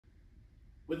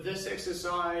With this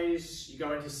exercise, you're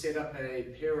going to set up a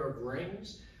pair of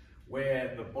rings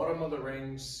where the bottom of the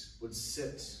rings would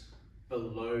sit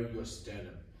below your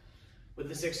sternum. With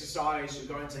this exercise,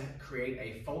 you're going to create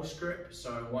a false grip.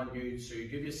 So I want you to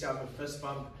give yourself a fist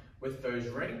bump with those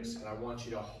rings, and I want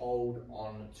you to hold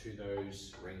on to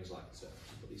those rings like so.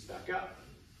 Put these back up.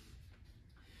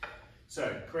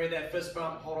 So create that fist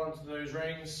bump, hold on to those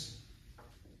rings.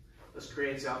 This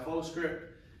creates our false grip.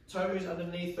 Toes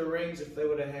underneath the rings if they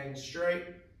were to hang straight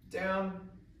down.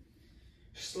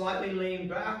 Slightly lean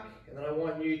back, and then I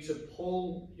want you to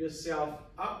pull yourself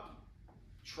up,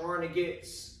 trying to get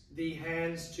the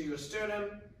hands to your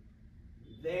sternum.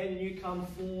 Then you come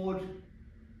forward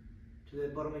to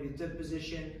the bottom of your dip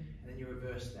position, and then you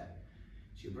reverse that.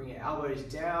 So you bring your elbows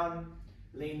down,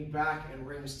 lean back and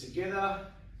rings together.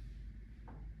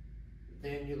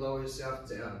 Then you lower yourself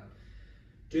down.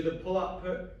 Do the pull-up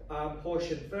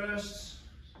portion first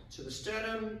to the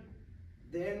sternum,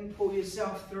 then pull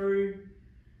yourself through,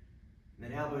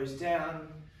 then elbows down,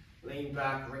 lean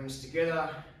back, rings together,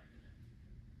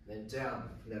 then down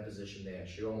from that position there.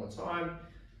 Shoot one more time.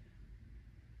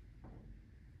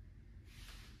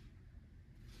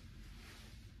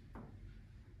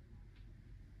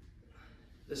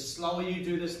 The slower you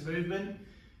do this movement,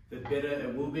 the better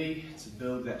it will be to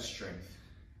build that strength.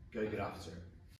 Go get after it.